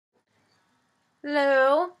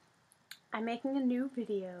Hello, I'm making a new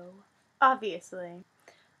video, obviously,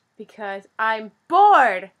 because I'm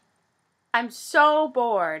bored. I'm so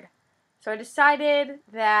bored. So I decided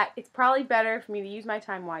that it's probably better for me to use my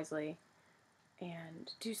time wisely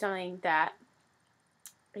and do something that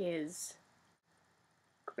is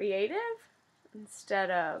creative instead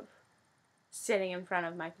of sitting in front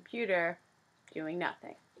of my computer doing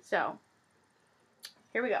nothing. So,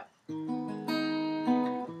 here we go.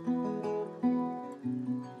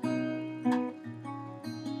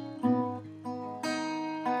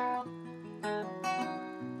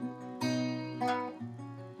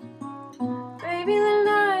 Baby, the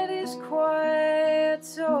night is quiet,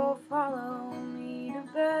 so follow me to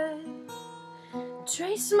bed.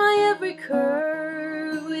 Trace my every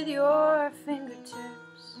curve with your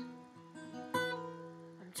fingertips.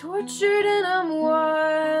 I'm tortured and I'm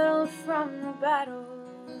wild from the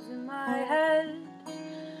battles in my head.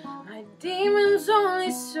 My demons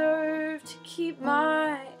only serve to keep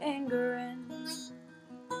my anger in.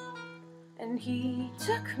 And he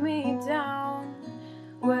took me down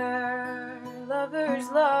where lovers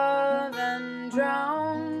love and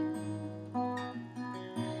drown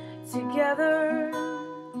together,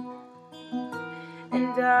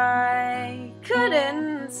 and I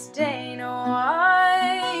couldn't stay. No,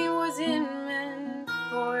 I wasn't meant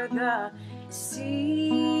for the sea.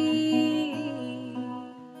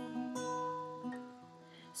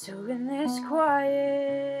 So in this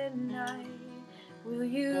quiet night, will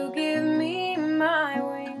you give me my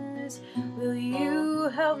wings? Will you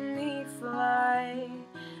help me fly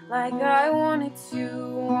like I wanted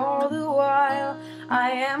to all the while?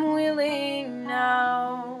 I am willing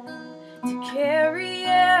now to carry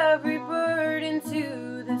every bird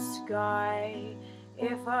into the sky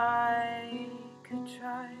if I could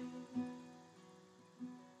try.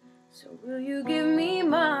 So will you give me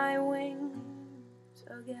my wings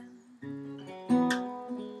again?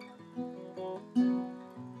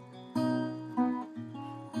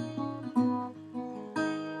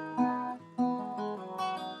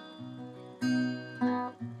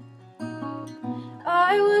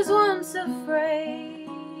 I was once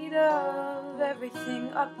afraid of everything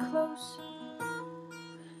up close.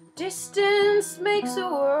 Distance makes a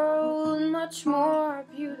world much more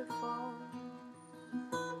beautiful.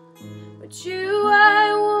 But you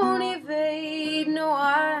I won't evade, no,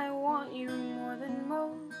 I want you more than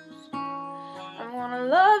most. I wanna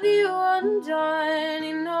love you undone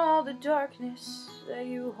in all the darkness that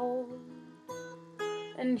you hold.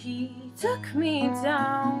 And he took me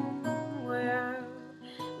down where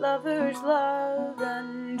lovers love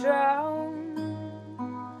and drown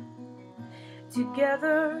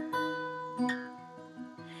together,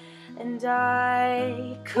 and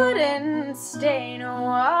I couldn't stay. No,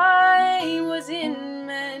 I wasn't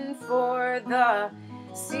meant for the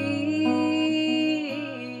sea.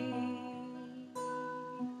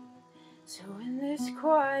 So in this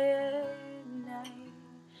quiet night,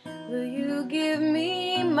 will you give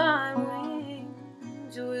me my wings?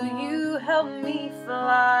 Will you help me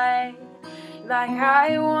fly like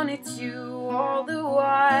I wanted to all the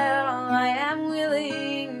while? I am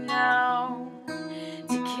willing now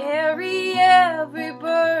to carry every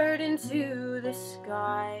bird into the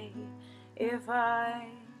sky if I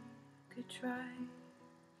could try.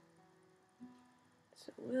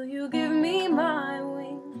 So will you give me my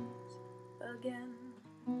wings again?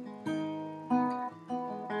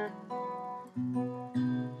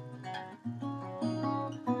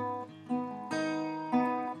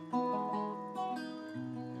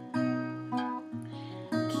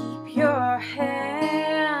 Your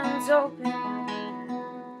hands open.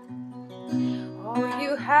 All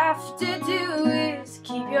you have to do is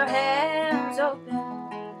keep your hands open.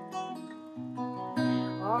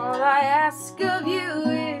 All I ask of you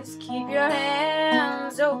is keep your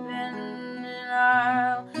hands open, and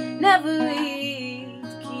I'll never leave.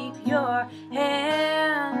 Keep your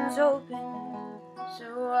hands open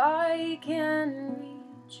so I can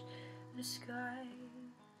reach the sky.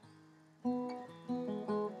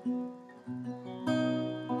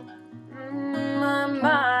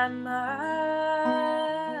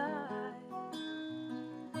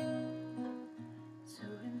 So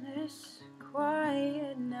in this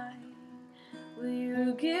quiet night, will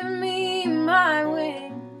you give me my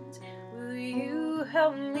wings? Will you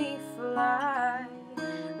help me fly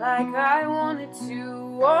like I wanted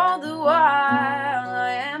to all the while?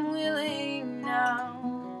 I am willing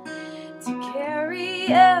now to carry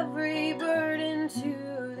every bird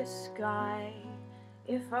into the sky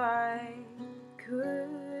if I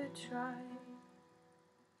could try.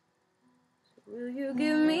 So will you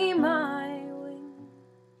give me my wings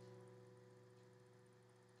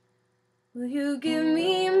Will you give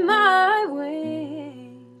me my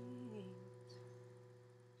wings?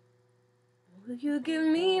 Will you give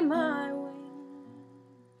me my wings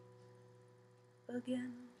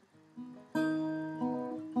again?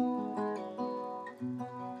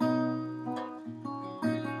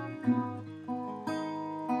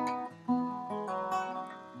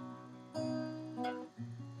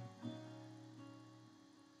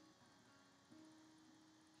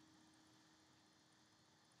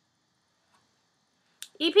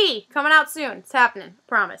 EP coming out soon. It's happening.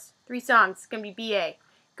 Promise. 3 songs. It's gonna be BA.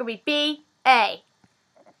 It's gonna be BA.